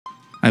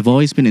I've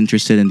always been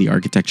interested in the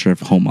architecture of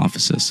home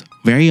offices.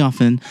 Very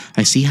often,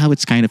 I see how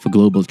it's kind of a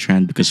global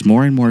trend because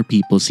more and more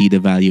people see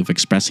the value of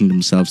expressing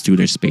themselves through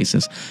their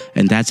spaces,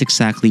 and that's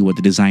exactly what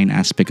the design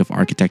aspect of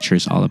architecture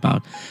is all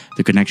about: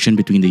 the connection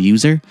between the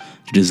user,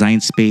 the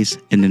design space,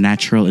 and the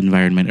natural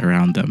environment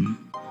around them.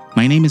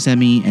 My name is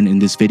Emmy, and in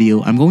this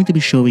video, I'm going to be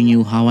showing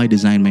you how I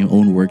design my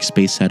own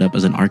workspace setup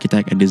as an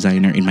architect and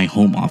designer in my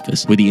home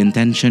office with the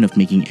intention of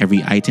making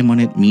every item on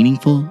it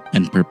meaningful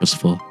and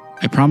purposeful.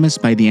 I promise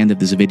by the end of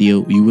this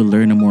video, you will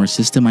learn a more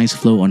systemized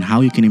flow on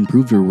how you can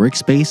improve your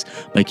workspace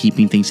by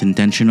keeping things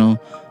intentional,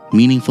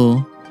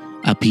 meaningful,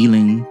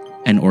 appealing,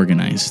 and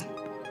organized.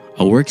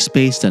 A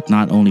workspace that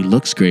not only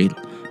looks great,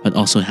 but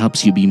also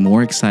helps you be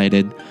more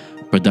excited,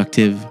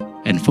 productive,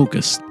 and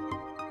focused.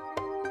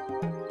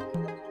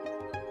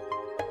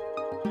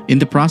 In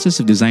the process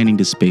of designing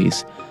the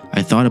space,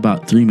 I thought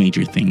about three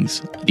major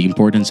things: the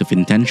importance of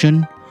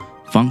intention,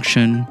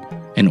 function,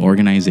 and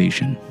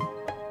organization.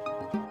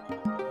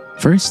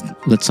 First,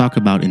 let's talk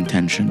about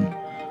intention.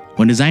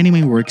 When designing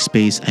my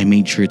workspace, I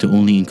made sure to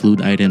only include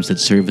items that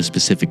serve a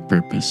specific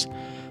purpose.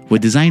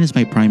 With design as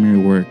my primary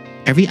work,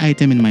 every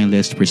item in my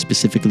list were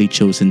specifically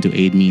chosen to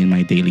aid me in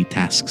my daily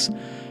tasks.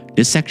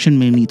 This section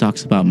mainly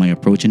talks about my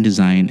approach in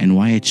design and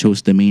why I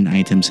chose the main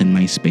items in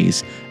my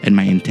space and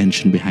my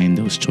intention behind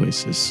those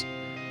choices.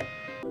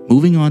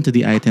 Moving on to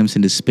the items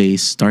in the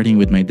space, starting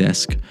with my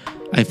desk,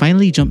 I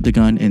finally jumped the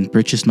gun and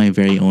purchased my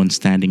very own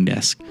standing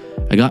desk.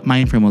 I got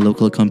mine from a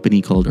local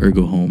company called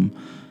Ergo Home.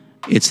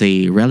 It's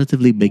a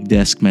relatively big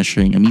desk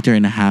measuring 1.5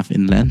 meters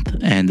in length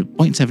and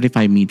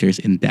 0.75 meters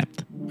in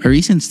depth. A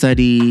recent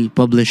study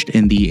published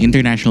in the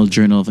International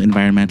Journal of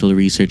Environmental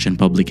Research and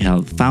Public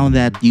Health found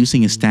that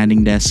using a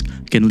standing desk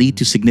can lead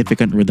to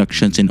significant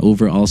reductions in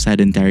overall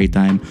sedentary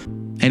time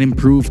and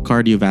improve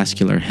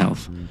cardiovascular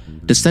health.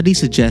 The study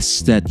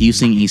suggests that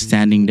using a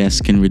standing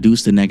desk can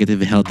reduce the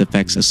negative health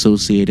effects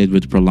associated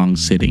with prolonged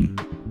sitting.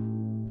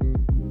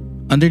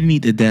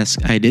 Underneath the desk,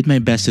 I did my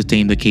best to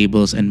tame the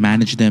cables and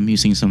manage them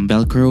using some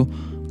Velcro,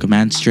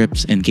 command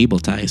strips, and cable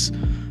ties.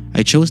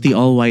 I chose the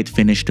all-white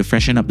finish to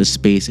freshen up the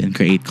space and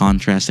create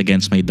contrast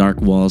against my dark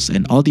walls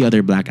and all the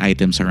other black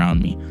items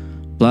around me.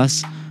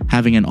 Plus,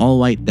 having an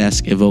all-white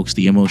desk evokes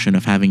the emotion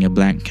of having a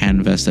blank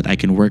canvas that I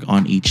can work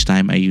on each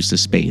time I use the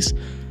space.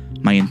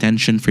 My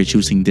intention for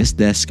choosing this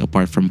desk,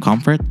 apart from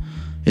comfort,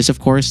 is of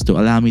course to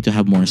allow me to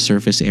have more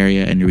surface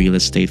area and real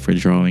estate for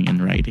drawing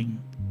and writing.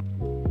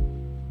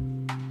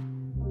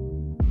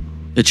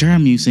 The chair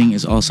I'm using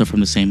is also from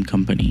the same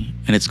company,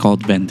 and it's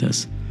called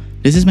Ventus.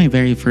 This is my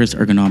very first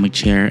ergonomic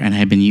chair, and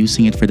I've been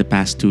using it for the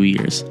past 2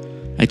 years.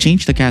 I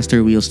changed the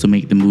caster wheels to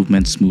make the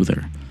movement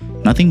smoother.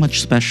 Nothing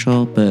much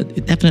special, but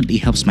it definitely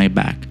helps my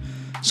back.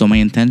 So my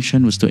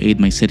intention was to aid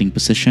my sitting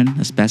position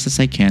as best as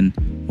I can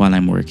while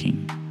I'm working.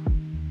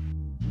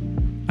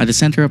 At the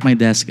center of my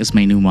desk is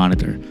my new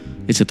monitor.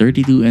 It's a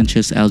 32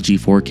 inches LG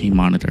 4K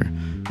monitor.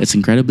 It's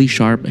incredibly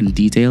sharp and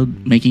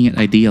detailed, making it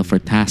ideal for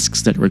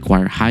tasks that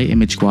require high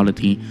image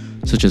quality,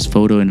 such as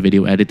photo and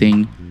video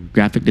editing,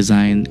 graphic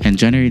design, and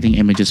generating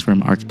images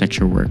from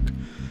architecture work.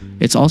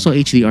 It's also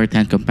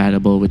HDR10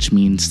 compatible, which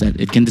means that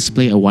it can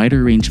display a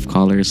wider range of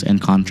colors and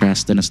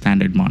contrast than a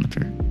standard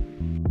monitor.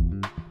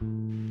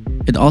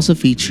 It also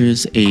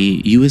features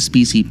a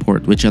USB-C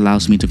port, which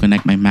allows me to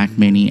connect my Mac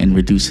Mini and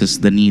reduces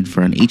the need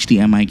for an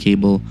HDMI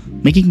cable,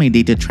 making my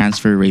data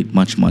transfer rate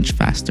much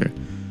faster.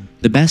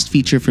 The best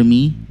feature for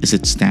me is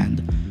its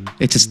stand.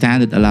 It's a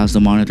stand that allows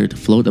the monitor to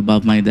float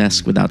above my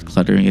desk without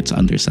cluttering its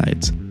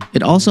undersides.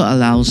 It also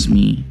allows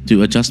me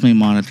to adjust my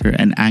monitor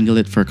and angle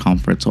it for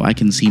comfort so I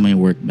can see my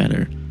work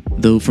better.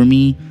 Though for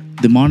me,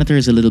 the monitor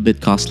is a little bit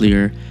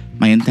costlier.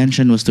 My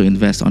intention was to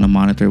invest on a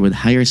monitor with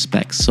higher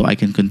specs so I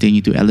can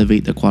continue to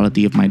elevate the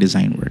quality of my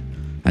design work.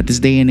 At this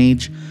day and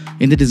age,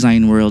 in the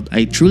design world,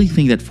 I truly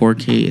think that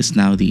 4K is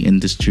now the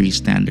industry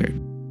standard.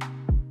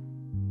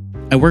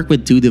 I work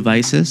with 2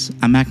 devices,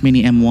 a Mac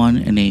Mini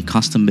M1 and a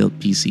custom-built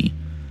PC.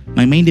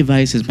 My main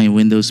device is my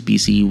Windows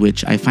PC,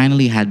 which I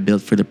finally had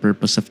built for the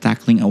purpose of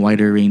tackling a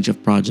wider range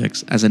of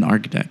projects as an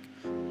architect.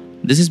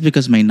 This is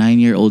because my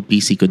 9-year-old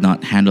PC could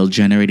not handle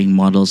generating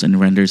models and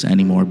renders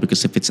anymore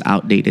because of its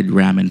outdated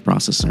RAM and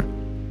processor.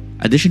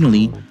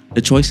 Additionally,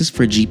 the choices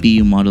for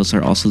GPU models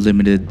are also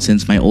limited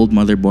since my old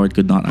motherboard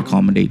could not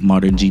accommodate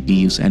modern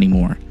GPUs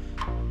anymore.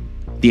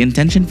 The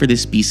intention for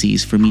this PC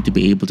is for me to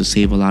be able to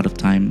save a lot of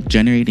time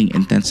generating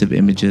intensive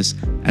images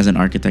as an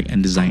architect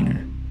and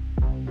designer.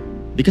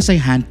 Because I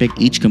handpicked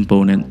each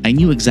component, I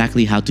knew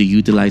exactly how to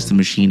utilize the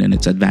machine and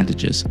its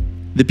advantages.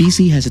 The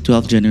PC has a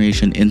 12th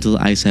generation Intel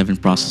i7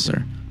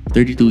 processor,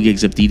 32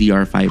 gigs of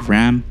DDR5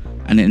 RAM,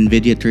 an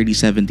NVIDIA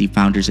 3070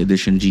 Founders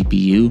Edition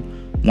GPU,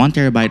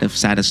 1TB of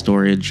SATA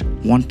storage,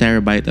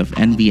 1TB of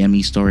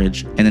NVMe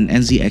storage, and an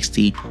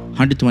NZXT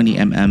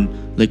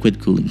 120mm liquid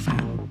cooling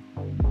fan.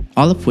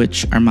 All of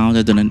which are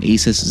mounted on an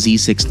Asus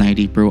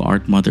Z690 Pro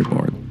Art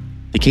motherboard.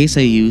 The case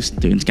I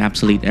used to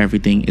encapsulate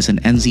everything is an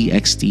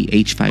NZXT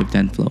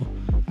H510 Flow.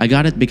 I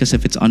got it because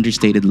of its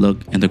understated look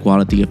and the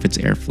quality of its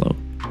airflow.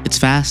 It's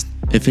fast,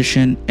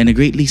 efficient, and a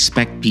greatly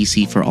spec'd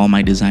PC for all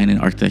my design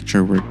and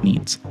architecture work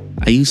needs.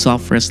 I use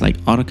softwares like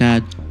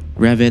AutoCAD,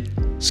 Revit,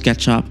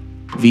 SketchUp,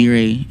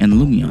 V-Ray, and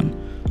Lumion,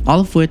 all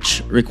of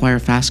which require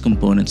fast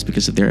components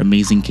because of their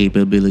amazing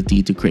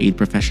capability to create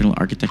professional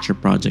architecture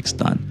projects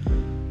done.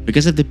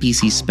 Because of the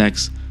PC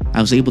specs,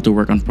 I was able to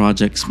work on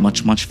projects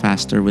much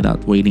faster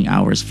without waiting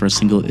hours for a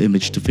single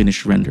image to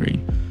finish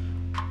rendering.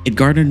 It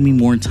garnered me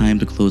more time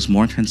to close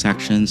more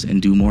transactions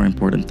and do more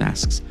important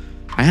tasks.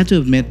 I had to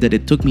admit that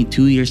it took me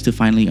 2 years to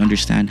finally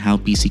understand how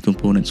PC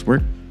components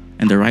work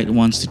and the right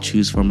ones to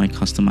choose for my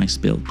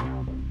customized build.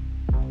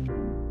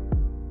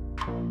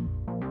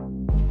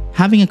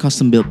 Having a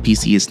custom-built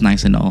PC is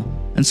nice and all,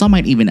 and some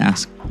might even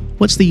ask,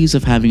 what's the use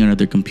of having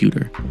another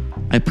computer?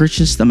 I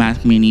purchased a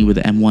Mac Mini with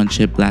the M1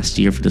 chip last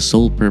year for the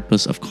sole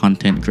purpose of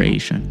content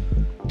creation.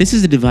 This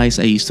is the device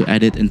I use to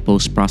edit and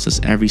post-process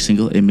every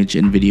single image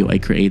and video I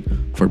create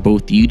for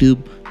both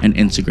YouTube and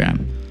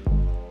Instagram.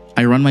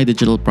 I run my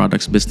digital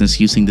products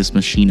business using this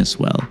machine as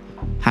well.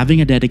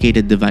 Having a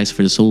dedicated device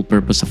for the sole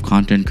purpose of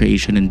content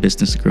creation and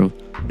business growth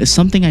is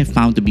something I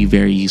found to be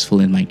very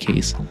useful in my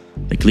case.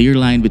 The clear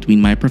line between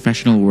my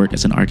professional work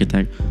as an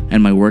architect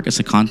and my work as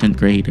a content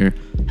creator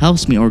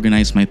helps me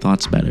organize my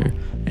thoughts better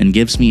and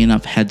gives me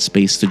enough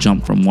headspace to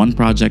jump from one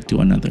project to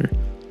another.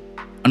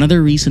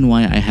 Another reason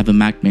why I have a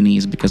Mac Mini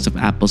is because of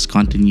Apple's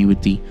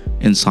continuity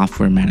in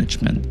software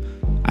management.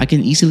 I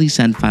can easily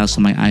send files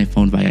to my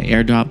iPhone via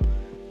AirDrop,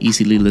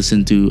 easily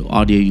listen to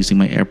audio using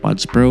my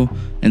AirPods Pro,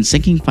 and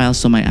syncing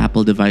files to my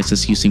Apple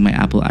devices using my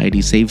Apple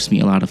ID saves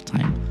me a lot of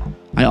time.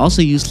 I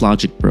also use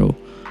Logic Pro,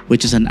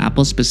 which is an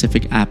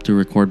Apple-specific app to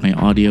record my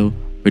audio,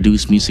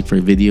 produce music for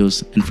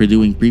videos, and for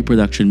doing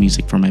pre-production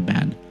music for my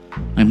band.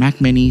 My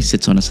Mac Mini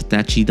sits on a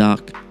Satechi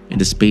dock in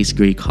the space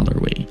gray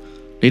colorway.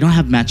 They don't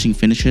have matching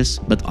finishes,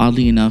 but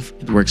oddly enough,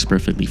 it works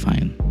perfectly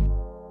fine.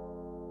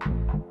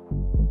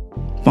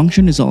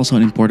 Function is also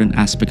an important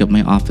aspect of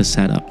my office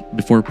setup.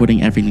 Before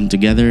putting everything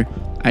together,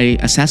 I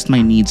assessed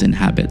my needs and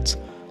habits.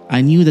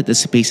 I knew that the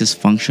space's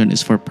function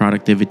is for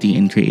productivity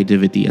and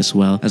creativity as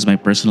well as my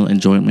personal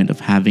enjoyment of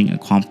having a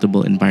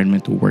comfortable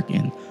environment to work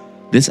in.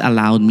 This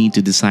allowed me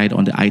to decide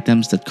on the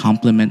items that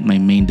complement my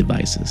main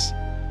devices.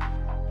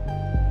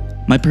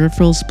 My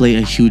peripherals play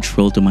a huge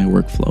role to my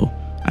workflow.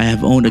 I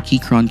have owned a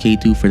Keychron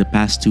K2 for the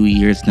past 2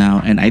 years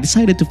now, and I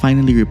decided to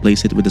finally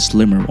replace it with a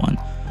slimmer one.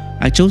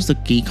 I chose the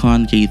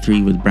Keychron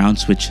K3 with brown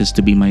switches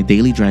to be my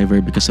daily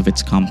driver because of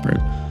its comfort.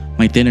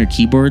 My thinner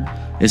keyboard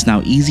is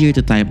now easier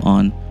to type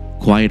on,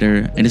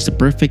 quieter, and is the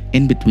perfect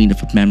in-between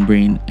of a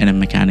membrane and a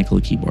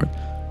mechanical keyboard.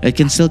 It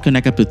can still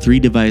connect up to 3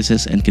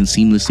 devices and can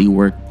seamlessly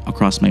work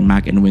across my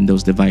Mac and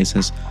Windows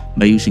devices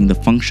by using the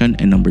function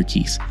and number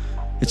keys.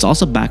 It's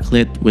also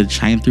backlit with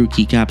shine-through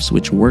keycaps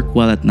which work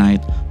well at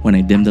night when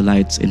I dim the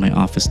lights in my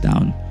office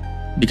down.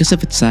 Because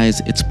of its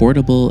size, it's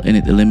portable and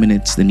it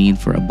eliminates the need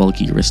for a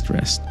bulky wrist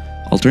rest.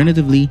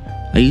 Alternatively,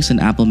 I use an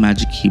Apple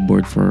Magic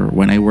Keyboard for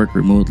when I work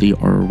remotely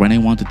or when I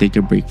want to take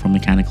a break from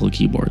mechanical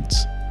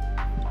keyboards.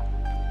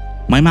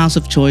 My mouse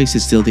of choice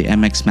is still the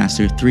MX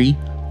Master 3.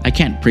 I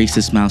can't praise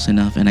this mouse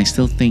enough, and I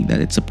still think that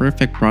it's a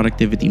perfect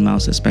productivity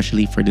mouse,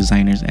 especially for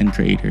designers and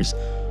creators.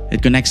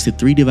 It connects to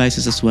 3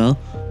 devices as well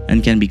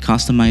and can be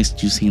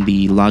customized using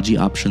the Logi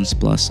Options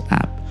Plus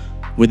app.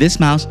 With this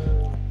mouse,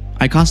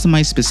 I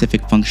customize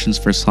specific functions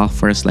for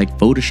softwares like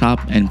Photoshop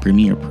and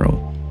Premiere Pro.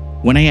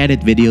 When I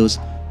edit videos,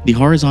 the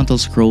horizontal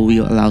scroll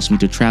wheel allows me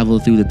to travel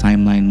through the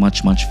timeline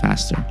much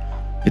faster.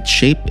 Its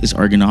shape is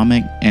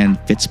ergonomic and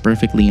fits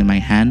perfectly in my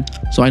hand,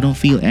 so I don't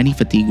feel any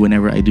fatigue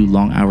whenever I do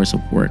long hours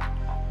of work.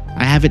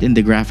 I have it in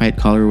the graphite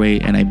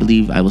colorway, and I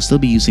believe I will still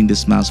be using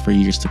this mouse for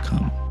years to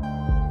come.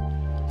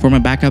 For my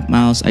backup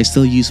mouse, I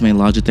still use my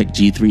Logitech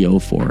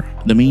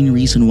G304. The main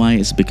reason why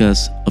is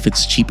because of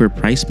its cheaper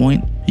price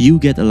point. You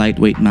get a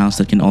lightweight mouse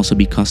that can also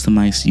be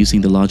customized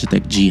using the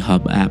Logitech G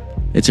Hub app.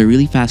 It's a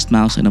really fast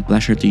mouse and a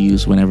pleasure to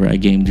use whenever I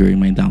game during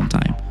my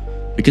downtime.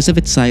 Because of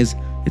its size,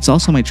 it's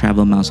also my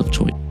travel mouse of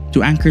choice.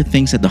 To anchor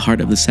things at the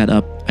heart of the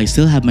setup, I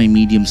still have my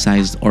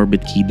medium-sized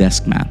Orbit Key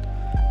desk mat.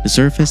 The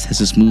surface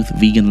has a smooth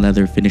vegan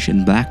leather finish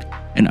in black,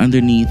 and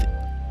underneath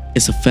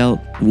is a felt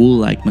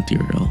wool-like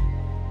material.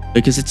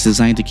 Because it's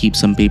designed to keep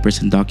some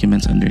papers and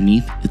documents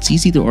underneath, it's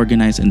easy to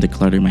organize and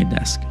declutter my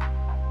desk.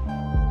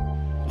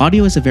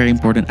 Audio is a very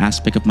important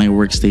aspect of my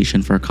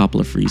workstation for a couple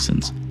of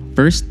reasons.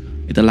 First,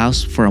 it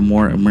allows for a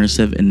more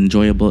immersive and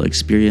enjoyable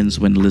experience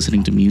when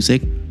listening to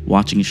music,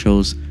 watching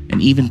shows,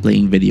 and even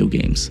playing video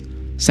games.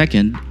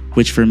 Second,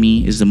 which for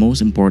me is the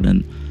most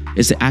important,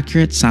 is the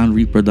accurate sound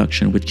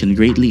reproduction, which can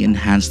greatly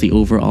enhance the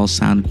overall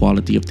sound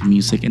quality of the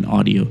music and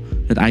audio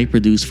that I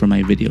produce for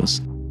my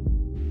videos.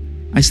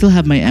 I still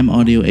have my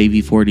M-Audio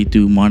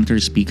AV42 monitor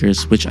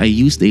speakers, which I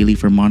use daily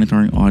for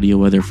monitoring audio,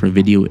 whether for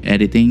video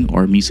editing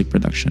or music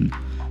production.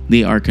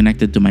 They are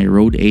connected to my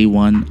Rode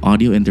A1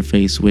 audio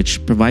interface,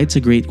 which provides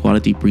a great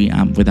quality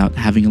preamp without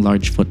having a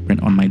large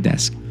footprint on my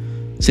desk.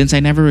 Since I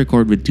never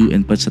record with 2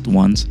 inputs at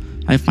once,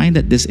 I find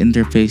that this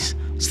interface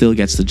still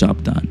gets the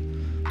job done,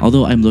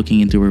 although I'm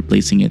looking into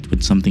replacing it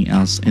with something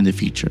else in the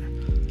future.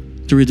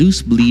 To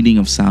reduce bleeding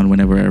of sound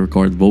whenever I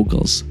record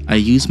vocals, I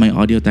use my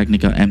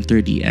Audio-Technica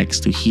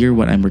M30X to hear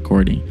what I'm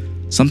recording.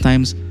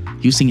 Sometimes,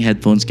 using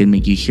headphones can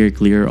make you hear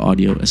clearer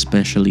audio,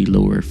 especially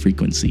lower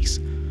frequencies.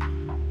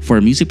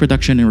 For music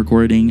production and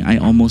recording, I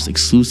almost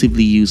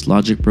exclusively use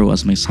Logic Pro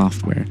as my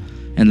software.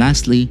 And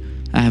lastly,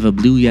 I have a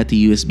Blue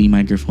Yeti USB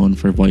microphone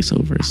for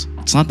voiceovers.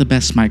 It's not the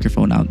best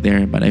microphone out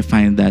there, but I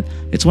find that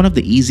it's one of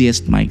the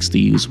easiest mics to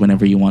use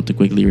whenever you want to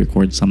quickly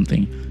record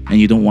something and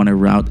you don't want to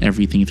route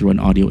everything through an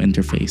audio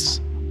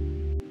interface.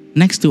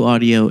 Next to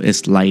audio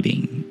is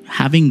lighting.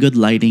 Having good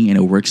lighting in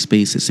a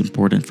workspace is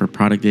important for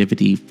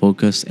productivity,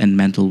 focus, and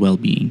mental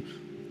well-being.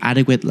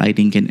 Adequate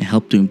lighting can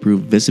help to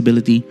improve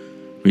visibility,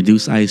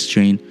 reduce eye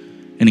strain,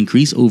 and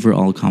increase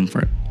overall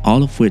comfort,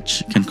 all of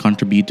which can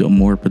contribute to a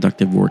more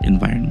productive work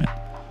environment.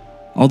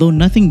 Although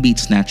nothing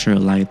beats natural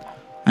light,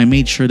 I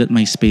made sure that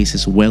my space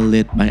is well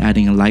lit by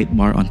adding a light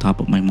bar on top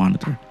of my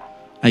monitor.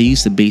 I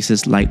use the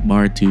Basis light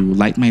bar to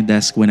light my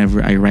desk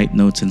whenever I write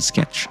notes and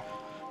sketch.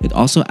 It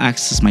also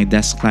acts as my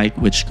desk light,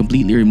 which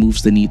completely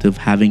removes the need of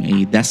having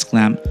a desk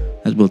lamp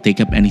that will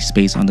take up any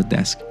space on the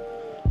desk.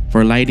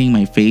 For lighting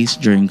my face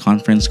during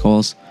conference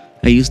calls,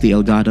 I use the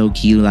Elgato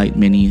Key Light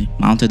Mini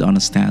mounted on a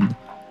stand.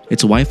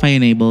 It's Wi-Fi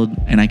enabled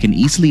and I can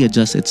easily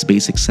adjust its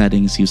basic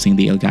settings using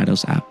the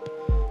Elgato's app.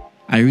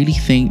 I really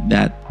think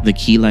that the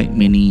Key Light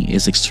Mini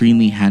is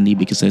extremely handy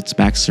because its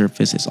back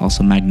surface is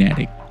also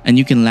magnetic, and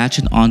you can latch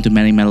it onto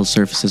many metal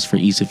surfaces for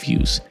ease of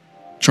use.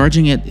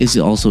 Charging it is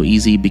also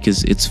easy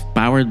because it's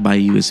powered by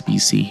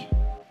USB-C.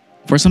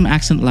 For some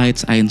accent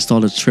lights, I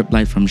installed a strip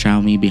light from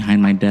Xiaomi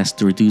behind my desk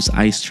to reduce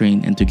eye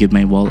strain and to give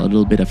my wall a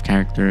little bit of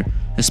character,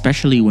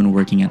 especially when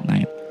working at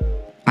night.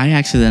 I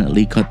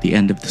accidentally cut the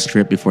end of the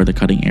strip before the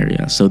cutting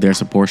area, so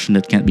there's a portion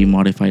that can't be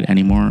modified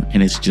anymore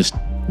and it's just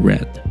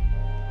red.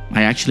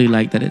 I actually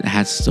like that it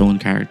has its own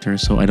character,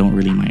 so I don't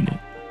really mind it.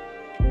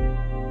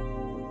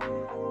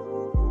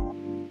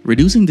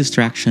 Reducing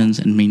distractions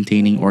and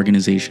maintaining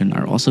organization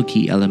are also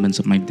key elements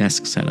of my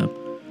desk setup.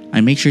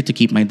 I make sure to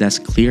keep my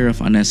desk clear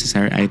of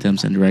unnecessary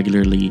items and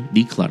regularly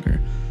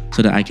declutter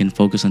so that I can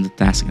focus on the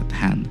task at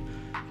hand.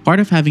 Part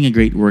of having a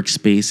great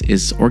workspace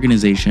is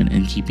organization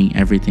and keeping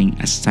everything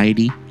as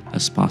tidy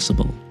as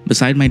possible.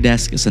 Beside my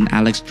desk is an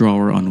Alex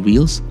drawer on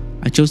wheels.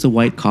 I chose the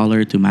white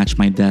color to match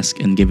my desk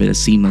and give it a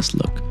seamless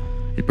look.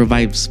 It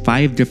provides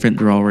 5 different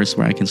drawers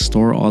where I can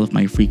store all of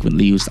my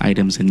frequently used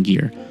items and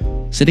gear.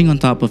 Sitting on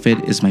top of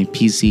it is my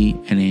PC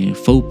and a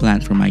faux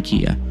plant from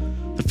IKEA.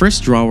 The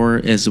first drawer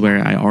is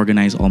where I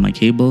organize all my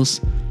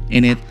cables.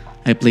 In it,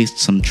 I placed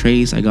some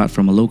trays I got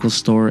from a local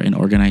store and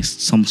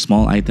organized some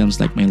small items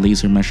like my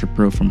Laser Measure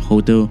Pro from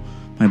Hoto,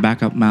 my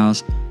backup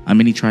mouse, a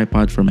mini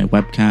tripod for my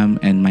webcam,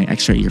 and my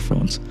extra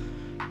earphones.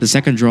 The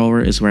second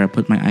drawer is where I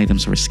put my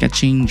items for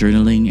sketching,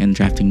 journaling, and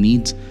drafting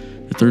needs.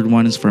 The third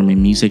one is for my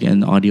music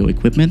and audio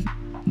equipment.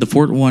 The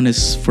fourth one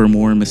is for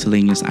more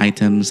miscellaneous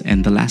items,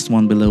 and the last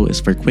one below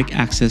is for quick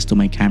access to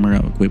my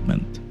camera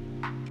equipment.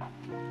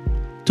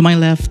 To my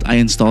left, I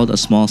installed a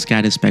small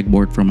SCADA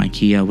pegboard from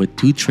IKEA with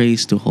 2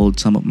 trays to hold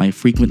some of my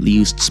frequently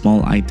used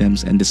small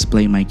items and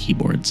display my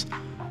keyboards.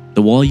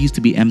 The wall used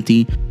to be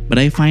empty, but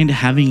I find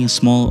having a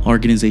small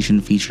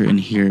organization feature in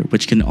here,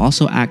 which can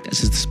also act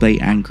as a display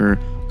anchor,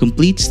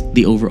 completes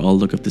the overall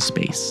look of the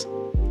space.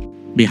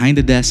 Behind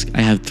the desk,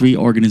 I have 3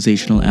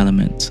 organizational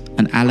elements.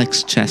 An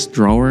Alex chest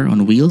drawer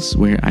on wheels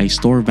where I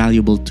store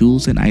valuable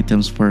tools and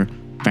items for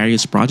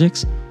various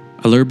projects.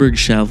 A Lerberg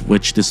shelf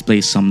which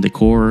displays some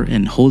decor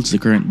and holds the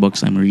current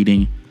books I'm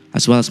reading,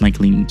 as well as my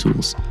cleaning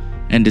tools.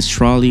 And this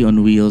trolley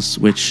on wheels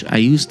which I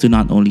use to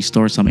not only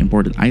store some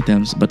important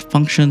items but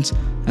functions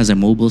as a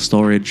mobile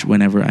storage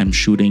whenever I'm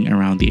shooting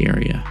around the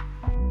area.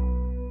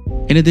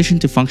 In addition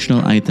to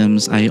functional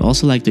items, I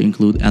also like to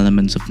include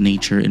elements of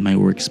nature in my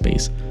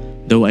workspace.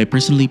 Though I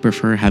personally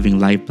prefer having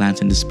live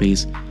plants in the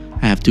space,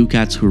 I have 2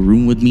 cats who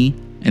room with me,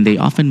 and they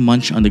often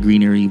munch on the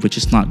greenery, which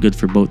is not good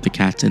for both the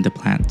cats and the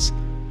plants.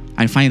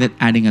 I find that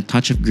adding a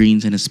touch of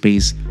greens in a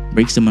space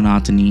breaks the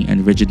monotony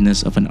and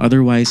rigidness of an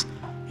otherwise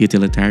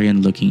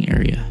utilitarian-looking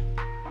area.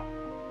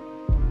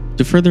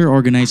 To further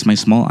organize my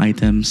small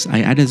items,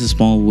 I added a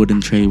small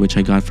wooden tray which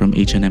I got from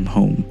H&M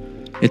Home.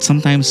 It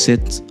sometimes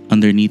sits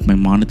underneath my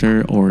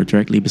monitor or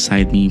directly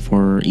beside me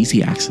for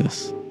easy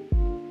access.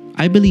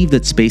 I believe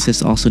that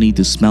spaces also need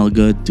to smell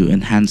good to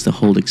enhance the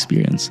whole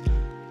experience,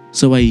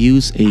 so I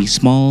use a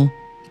small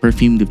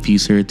perfume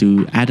diffuser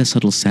to add a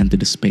subtle scent to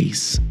the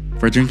space.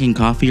 For drinking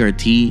coffee or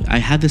tea, I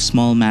had this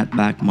small matte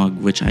black mug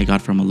which I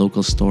got from a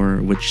local store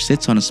which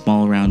sits on a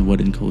small round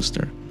wooden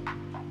coaster.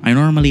 I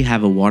normally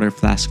have a water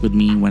flask with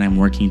me when I'm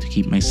working to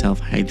keep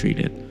myself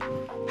hydrated.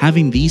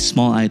 Having these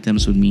small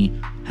items with me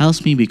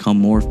helps me become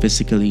more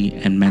physically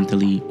and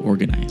mentally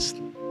organized.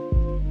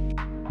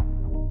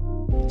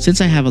 Since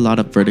I have a lot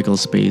of vertical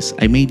space,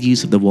 I made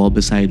use of the wall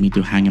beside me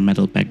to hang a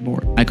metal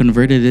pegboard. I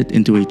converted it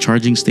into a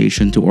charging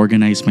station to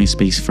organize my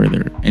space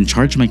further and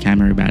charge my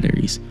camera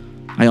batteries.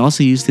 I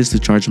also used this to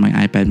charge my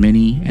iPad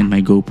mini and my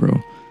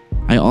GoPro.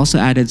 I also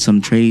added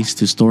some trays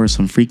to store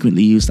some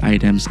frequently used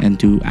items and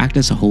to act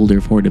as a holder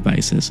for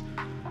devices.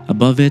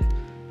 Above it,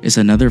 is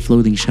another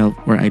floating shelf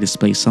where I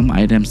display some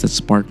items that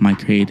spark my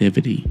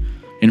creativity.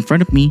 In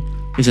front of me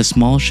is a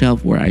small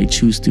shelf where I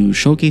choose to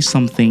showcase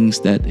some things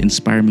that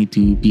inspire me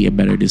to be a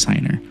better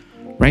designer.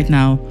 Right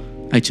now,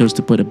 I chose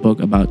to put a book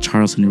about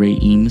Charles and Ray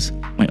Eames,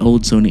 my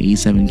old Sony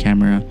A7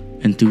 camera,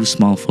 and 2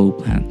 small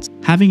faux plants.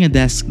 Having a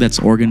desk that's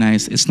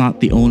organized is not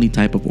the only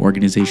type of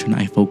organization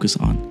I focus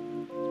on.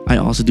 I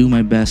also do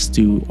my best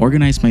to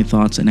organize my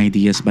thoughts and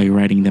ideas by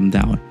writing them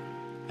down.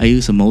 I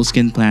use a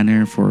Moleskine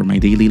planner for my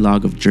daily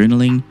log of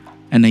journaling,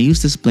 and I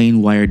use this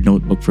plain wired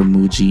notebook from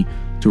Muji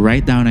to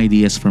write down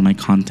ideas for my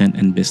content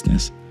and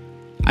business.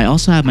 I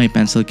also have my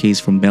pencil case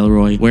from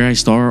Belroy where I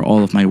store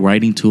all of my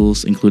writing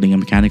tools, including a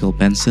mechanical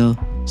pencil,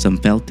 some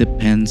felt tip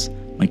pens,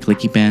 my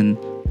clicky pen,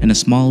 and a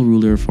small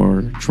ruler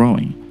for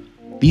drawing.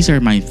 These are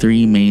my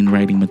 3 main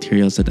writing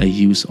materials that I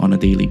use on a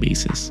daily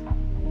basis.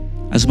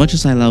 As much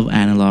as I love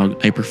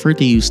analog, I prefer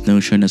to use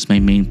Notion as my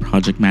main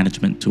project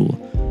management tool.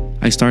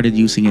 I started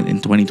using it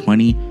in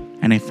 2020,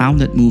 and I found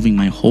that moving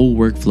my whole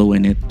workflow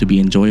in it to be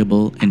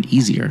enjoyable and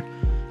easier.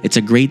 It's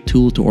a great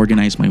tool to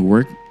organize my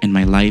work and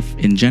my life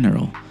in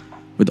general.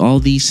 With all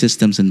these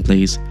systems in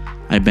place,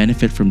 I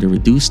benefit from the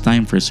reduced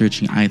time for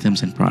searching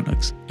items and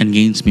products, and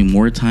gains me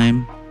more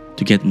time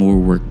to get more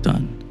work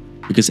done.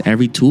 Because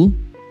every tool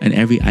and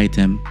every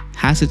item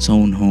has its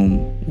own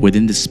home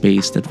within the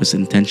space that was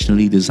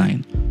intentionally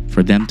designed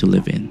for them to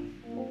live in.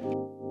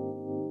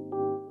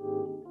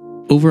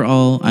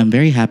 Overall, I'm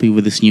very happy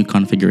with this new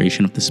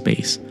configuration of the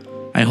space.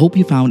 I hope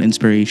you found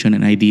inspiration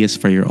and ideas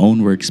for your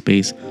own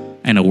workspace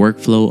and a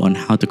workflow on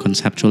how to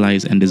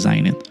conceptualize and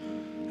design it.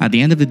 At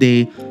the end of the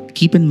day,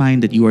 keep in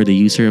mind that you are the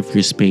user of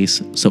your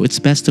space, so it's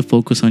best to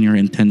focus on your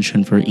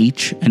intention for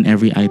each and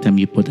every item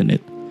you put in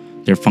it,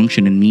 their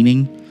function and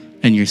meaning,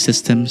 and your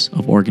systems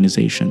of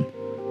organization.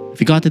 If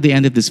you got to the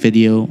end of this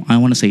video, I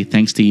want to say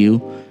thanks to you,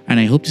 and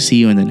I hope to see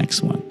you in the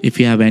next one. If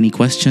you have any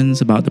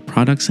questions about the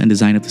products and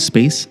design of the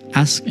space,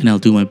 ask and I'll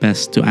do my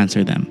best to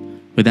answer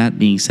them. With that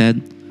being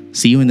said,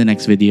 see you in the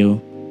next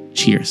video.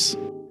 Cheers!